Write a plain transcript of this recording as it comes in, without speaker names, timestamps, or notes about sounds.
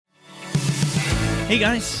Hey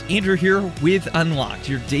guys, Andrew here with Unlocked,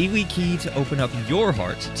 your daily key to open up your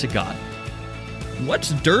heart to God.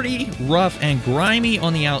 What's dirty, rough, and grimy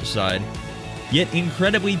on the outside, yet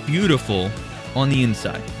incredibly beautiful on the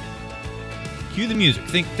inside? Cue the music.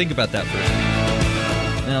 Think about that for a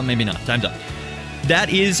second. Well, maybe not. Time's up. That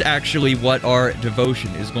is actually what our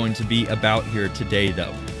devotion is going to be about here today,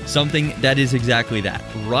 though. Something that is exactly that.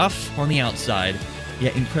 Rough on the outside,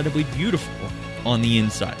 yet incredibly beautiful on the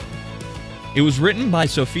inside. It was written by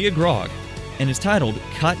Sophia Grog and is titled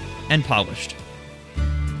Cut and Polished.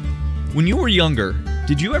 When you were younger,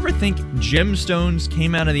 did you ever think gemstones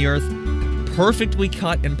came out of the earth perfectly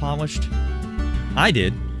cut and polished? I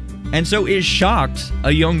did. And so it shocked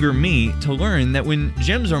a younger me to learn that when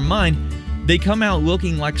gems are mined, they come out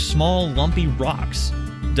looking like small, lumpy rocks,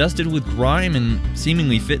 dusted with grime and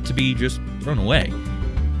seemingly fit to be just thrown away.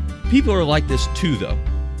 People are like this too, though.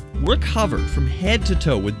 We're covered from head to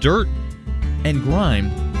toe with dirt and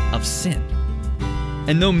grime of sin.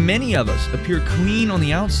 And though many of us appear clean on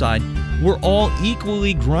the outside, we're all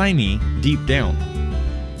equally grimy deep down.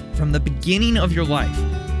 From the beginning of your life,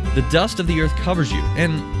 the dust of the earth covers you,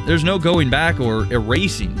 and there's no going back or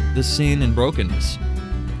erasing the sin and brokenness.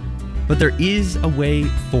 But there is a way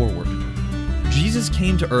forward. Jesus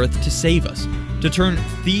came to earth to save us, to turn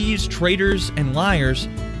thieves, traitors, and liars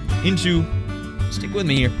into, stick with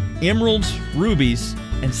me here, emeralds, rubies,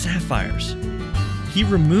 and sapphires. He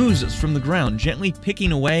removes us from the ground, gently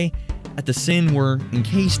picking away at the sin we're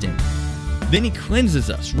encased in. Then he cleanses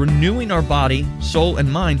us, renewing our body, soul, and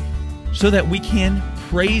mind so that we can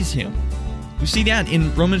praise him. We see that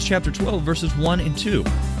in Romans chapter 12, verses 1 and 2.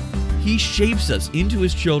 He shapes us into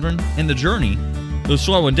his children, and the journey, though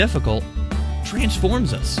slow and difficult,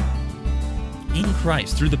 transforms us. In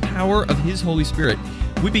Christ, through the power of his Holy Spirit,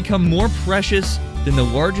 we become more precious than the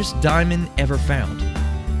largest diamond ever found.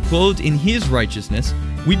 Clothed in his righteousness,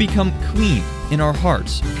 we become clean in our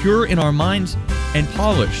hearts, pure in our minds, and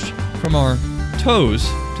polished from our toes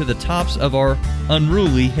to the tops of our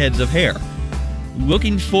unruly heads of hair.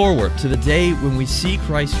 Looking forward to the day when we see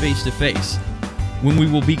Christ face to face, when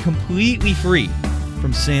we will be completely free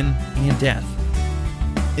from sin and death.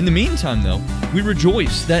 In the meantime, though, we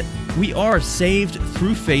rejoice that we are saved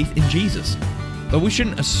through faith in Jesus, but we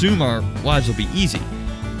shouldn't assume our lives will be easy.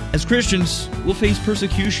 As Christians, we'll face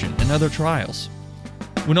persecution and other trials.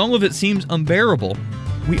 When all of it seems unbearable,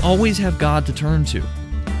 we always have God to turn to.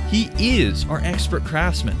 He is our expert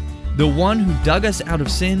craftsman, the one who dug us out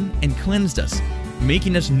of sin and cleansed us,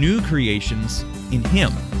 making us new creations in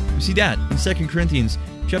him. We see that in 2 Corinthians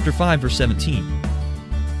chapter 5, verse 17.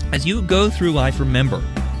 As you go through life, remember,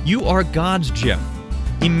 you are God's gem,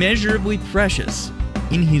 immeasurably precious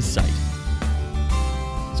in his sight.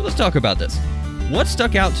 So let's talk about this. What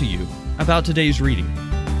stuck out to you about today's reading?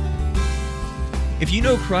 If you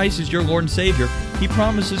know Christ is your Lord and Savior, he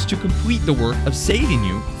promises to complete the work of saving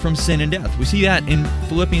you from sin and death. We see that in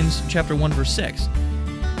Philippians chapter 1, verse 6.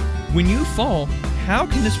 When you fall, how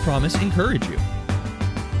can this promise encourage you?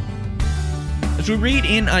 As we read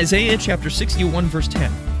in Isaiah chapter 61, verse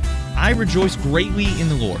 10, I rejoice greatly in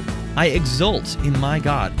the Lord. I exult in my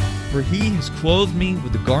God, for he has clothed me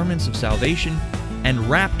with the garments of salvation and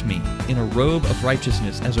wrapped me in a robe of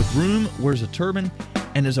righteousness, as a groom wears a turban,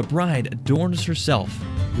 and as a bride adorns herself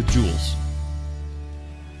with jewels.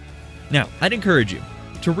 Now, I'd encourage you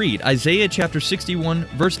to read Isaiah chapter 61,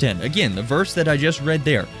 verse 10, again, the verse that I just read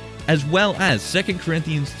there, as well as 2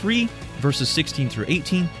 Corinthians 3, verses 16 through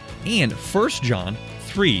 18, and 1 John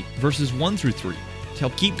 3, verses 1 through 3, to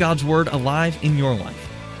help keep God's Word alive in your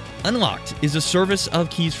life. Unlocked is a service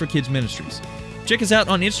of Keys for Kids Ministries. Check us out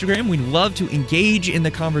on Instagram. We'd love to engage in the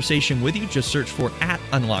conversation with you. Just search for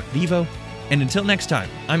 @UnlockedVivo. And until next time,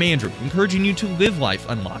 I'm Andrew, encouraging you to live life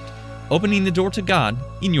unlocked, opening the door to God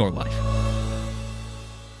in your life.